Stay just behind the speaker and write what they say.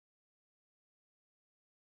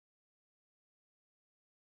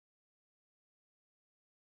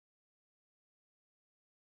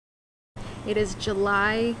It is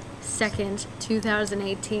July 2nd,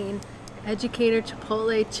 2018. Educator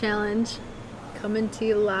Chipotle Challenge coming to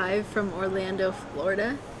you live from Orlando,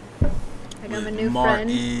 Florida. I got my new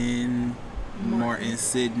friend. Martin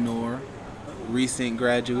Sidnor, recent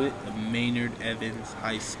graduate of Maynard Evans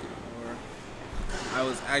High School. I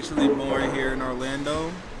was actually born here in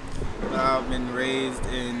Orlando, but I've been raised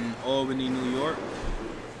in Albany, New York.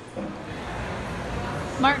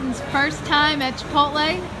 Martin's first time at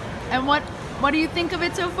Chipotle, and what do you think of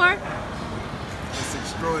it so far? It's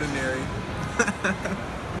extraordinary.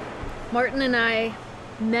 Martin and I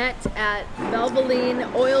met at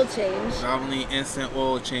Valvoline Oil Change. Valvoline Instant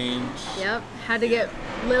Oil Change. Yep, had to get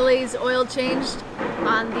Lily's oil changed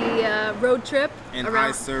on the road trip. And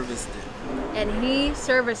I serviced it. And he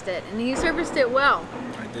serviced it, and he serviced it well.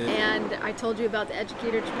 I did. And I told you about the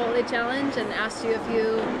Educator Chipotle Challenge and asked you if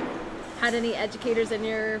you had any educators in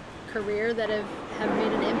your career that have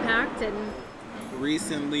made an impact. And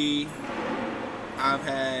recently, I've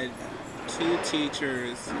had 2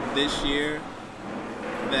 teachers this year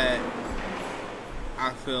that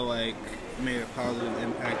I feel like made a positive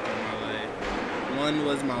impact on my life. One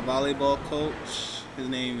was my volleyball coach. His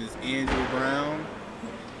name is Andrew Brown,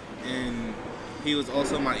 and he was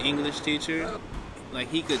also my English teacher. Like,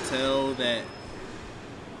 he could tell that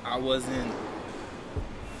I wasn't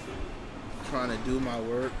trying to do my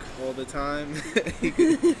work all the time. he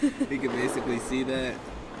could basically see that.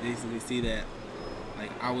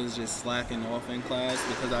 Like, I was just slacking off in class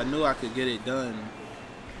because I knew I could get it done.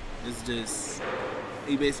 It's just,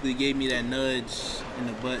 he basically gave me that nudge in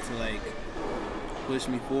the butt to like push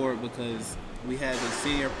me forward, because we had the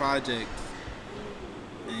senior project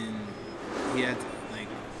and he had to, like,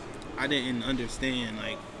 I didn't understand.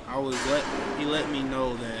 Like, he let me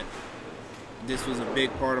know that this was a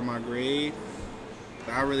big part of my grade,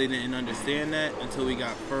 but I really didn't understand that until we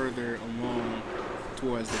got further along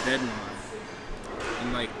towards the deadline.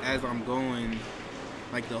 And like, as I'm going,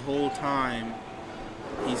 like, the whole time,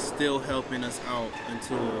 he's still helping us out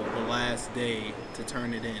until the last day to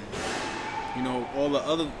turn it in. You know, all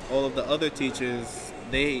of the other teachers,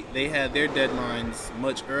 they had their deadlines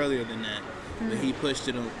much earlier than that. But he pushed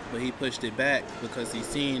it back because he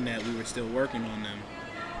seen that we were still working on them.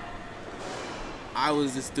 I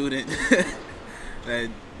was the student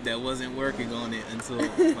that wasn't working on it until,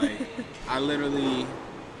 like, I literally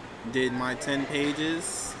did my 10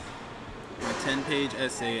 pages, my 10-page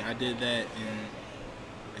essay. I did that in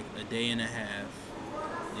like a day and a half.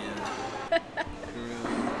 Yeah.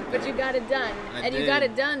 But you got it done. I and did. You got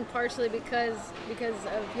it done partially because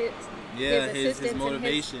of his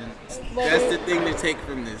motivation. Well, that's the thing to take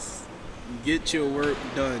from this. Get your work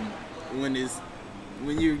done. When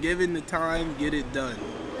you're given the time, get it done.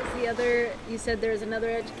 You said there's another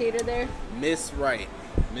educator there? Miss Wright.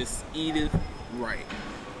 Miss Edith Wright.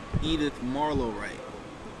 Edith Marlowe Wright.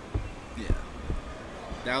 Yeah.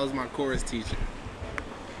 That was my chorus teacher.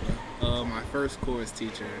 My first chorus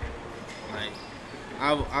teacher. Like,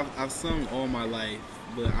 I've sung all my life,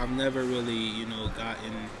 but I've never really, you know,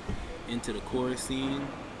 gotten into the chorus scene.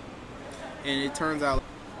 And it turns out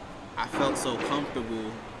I felt so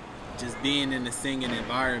comfortable just being in the singing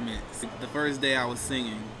environment. The first day I was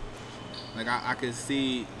singing, like, I could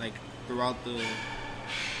see, like, throughout the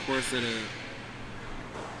course of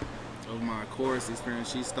my chorus experience,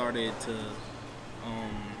 she started to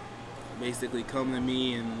basically come to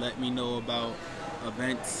me and let me know about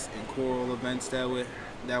events and choral events that were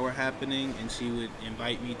happening, and she would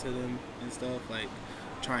invite me to them and stuff, like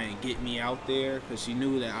try and get me out there, because she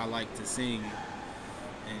knew that I liked to sing,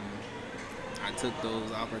 and I took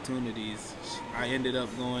those opportunities. I ended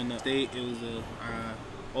up going to state. It was a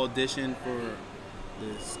audition for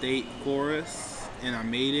the state chorus, and I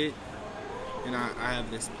made it, and I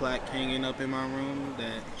have this plaque hanging up in my room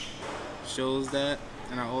that shows that.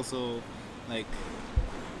 And I also, like,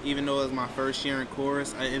 even though it was my first year in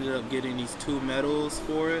chorus, I ended up getting these 2 medals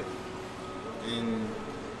for it, and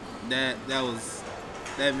that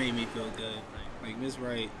made me feel good. Like Miss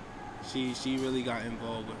Wright, she really got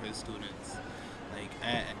involved with her students. Like,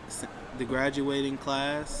 at the graduating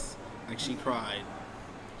class, like, she cried.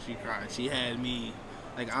 She had me.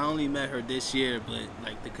 Like, I only met her this year, but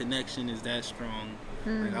like, the connection is that strong.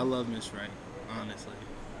 Like, I love Miss Wright, honestly.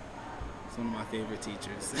 It's one of my favorite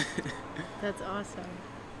teachers. That's awesome.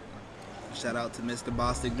 Shout out to Mr.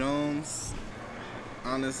 Bostic Jones.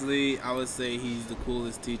 Honestly, I would say he's the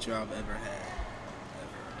coolest teacher I've ever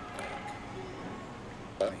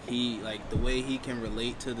had. Like, the way he can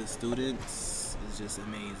relate to the students is just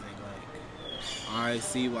amazing. Like, I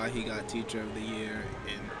see why he got Teacher of the Year,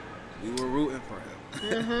 and we were rooting for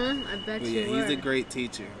him. I bet you were. He's a great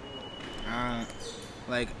teacher.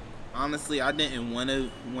 Like, honestly, I didn't want to,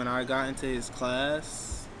 when I got into his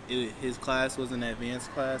class, his class was an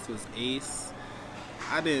advanced class, it was ACE.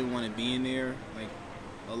 I didn't want to be in there.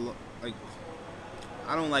 Like,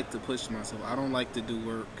 I don't like to push myself. I don't like to do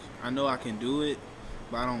work. I know I can do it,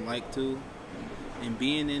 but I don't like to. And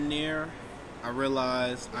being in there, I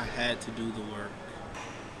realized I had to do the work.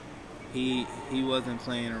 He wasn't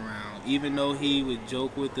playing around. Even though he would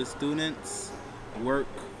joke with the students, work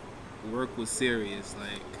was serious.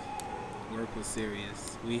 Like, work was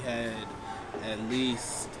serious. We had at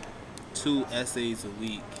least 2 essays a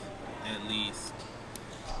week, at least.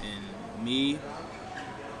 And me,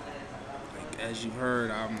 like, as you've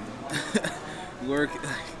heard, I'm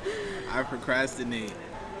I procrastinate.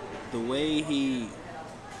 The way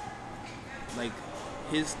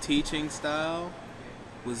his teaching style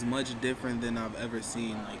was much different than I've ever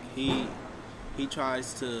seen. Like, he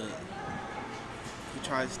tries to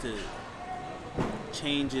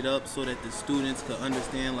change it up so that the students could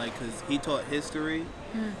understand, like, because he taught history,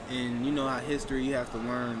 and you know how history, you have to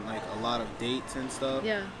learn like a lot of dates and stuff.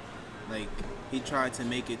 Yeah. Like, he tried to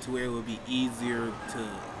make it to where it would be easier to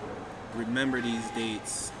remember these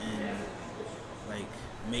dates and like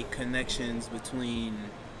make connections between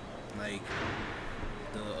like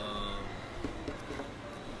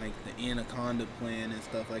the Anaconda plan and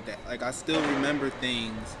stuff like that. Like, I still remember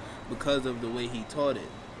things because of the way he taught it.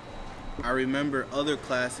 I remember other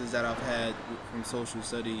classes that I've had from social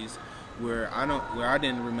studies where I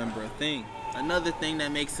didn't remember a thing. Another thing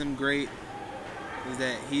that makes him great is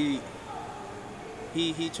that he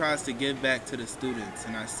tries to give back to the students,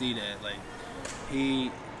 and I see that. Like,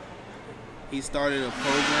 he started a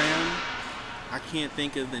program. I can't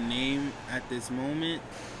think of the name at this moment,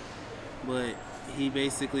 but he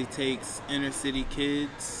basically takes inner city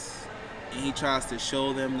kids and he tries to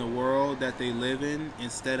show them the world that they live in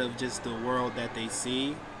instead of just the world that they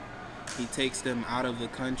see. He takes them out of the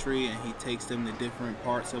country and he takes them to different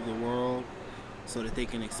parts of the world so that they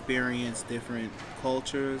can experience different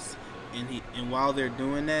cultures. And while they're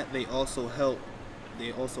doing that, they also help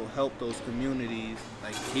those communities.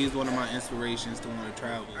 Like, he's one of my inspirations to want to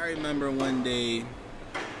travel. I remember one day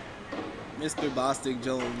Mr. Bostic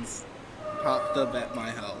Jones popped up at my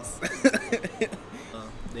house.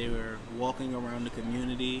 They were walking around the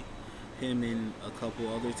community, him and a couple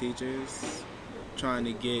other teachers, trying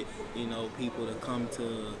to get, you know, people to come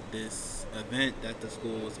to this event that the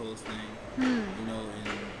school was hosting. You know,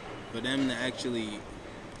 and for them to actually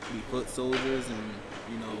be foot soldiers and,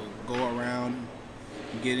 you know, go around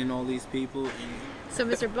getting all these people. And so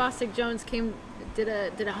Mr. Bostic Jones did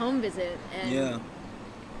a home visit, and yeah,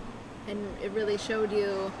 and it really showed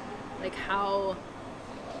you like how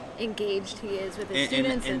engaged he is with his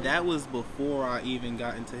students. And that was before I even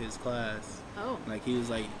got into his class. Oh. Like, he was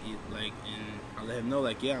like, and I let him know,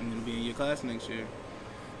 like, yeah, I'm gonna be in your class next year.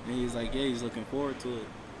 And he's like, yeah, he's looking forward to it.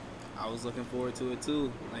 I was looking forward to it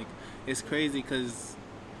too. Like, it's crazy because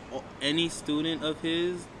any student of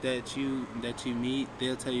his that you meet,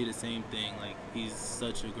 they'll tell you the same thing. Like, he's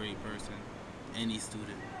such a great person. Any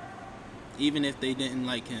student, even if they didn't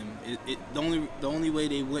like him, the only way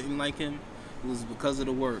they wouldn't like him was because of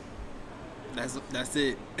the work. That's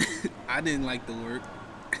it. I didn't like the work.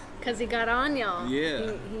 Cause he got on y'all.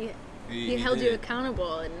 Yeah. He held did. you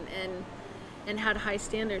accountable and had high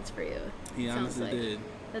standards for you. He honestly did.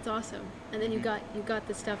 That's awesome. And then you got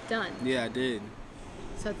the stuff done. Yeah, I did.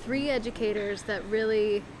 So 3 educators that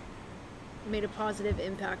really made a positive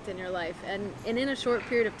impact in your life, and in a short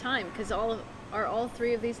period of time. Because are all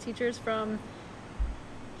 3 of these teachers from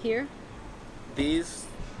here? These,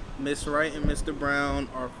 Miss Wright and Mr. Brown,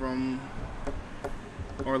 are from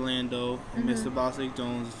Orlando, and Mr. Bostic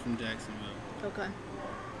Jones is from Jacksonville. Okay.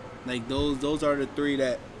 Like, those are the 3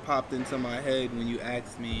 that popped into my head when you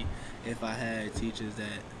asked me if I had teachers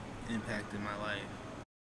that impacted my life.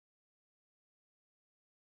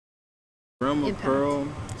 Grandma Pearl,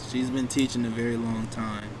 she's been teaching a very long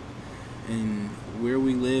time, and where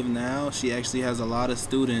we live now, she actually has a lot of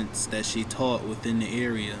students that she taught within the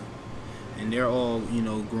area, and they're all, you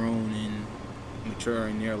know, grown and mature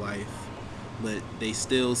in their life, but they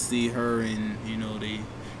still see her and, you know, they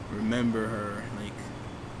remember her.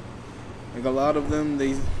 Like a lot of them,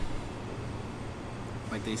 they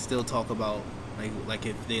still talk about, like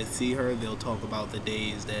if they see her, they'll talk about the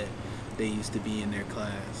days that they used to be in their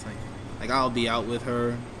class. Like I'll be out with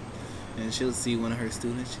her, and she'll see one of her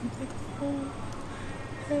students. She'll be like, oh,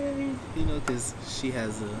 hey, you know, because she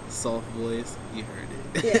has a soft voice. You heard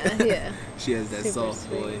it. Yeah, yeah. She has that Super soft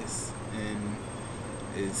sweet voice, and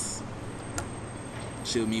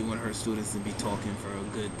she'll meet one of her students and be talking for a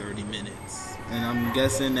good 30 minutes. And I'm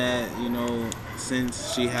guessing that, you know,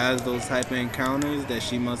 since she has those type of encounters, that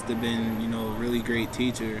she must have been, you know, a really great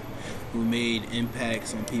teacher who made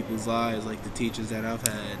impacts on people's lives like the teachers that I've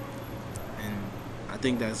had. And I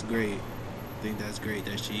think that's great. I think that's great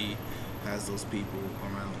that she has those people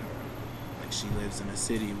around her. Like, she lives in a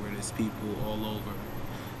city where there's people all over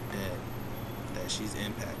that she's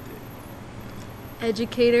impacted.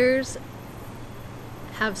 Educators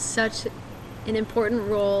have such an important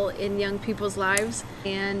role in young people's lives,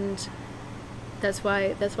 and that's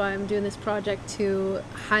why I'm doing this project, to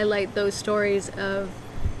highlight those stories of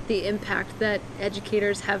the impact that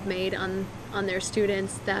educators have made on their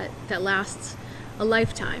students that lasts a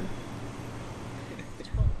lifetime.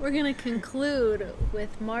 We're gonna conclude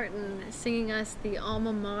with Martin singing us the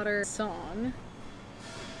alma mater song.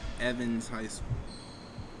 Evans High School.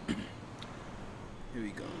 Here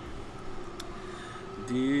we go.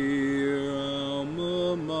 Dear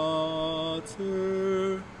alma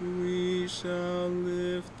mater, we shall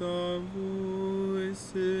lift our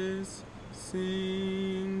voices,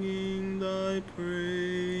 singing thy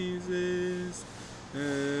praises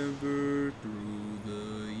ever through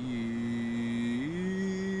the years.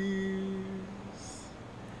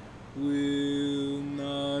 We'll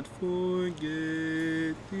not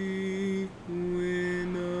forget thee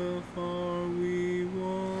when afar we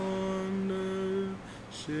wander,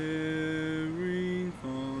 sharing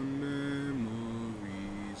fond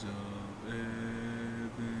memories of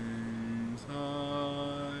Evans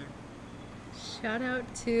High. Shout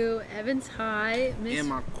out to Evans High, And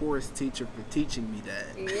my chorus teacher for teaching me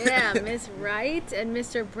that. Yeah, Miss Wright and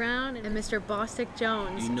Mr. Brown and Mr. Bostic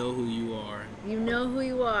Jones. You know who you are. You know who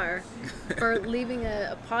you are, for leaving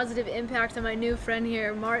a positive impact on my new friend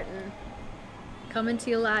here, Martin. Coming to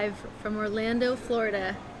you live from Orlando,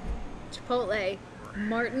 Florida. Chipotle.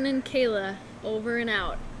 Martin and Kayla, over and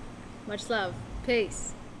out. Much love.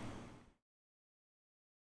 Peace.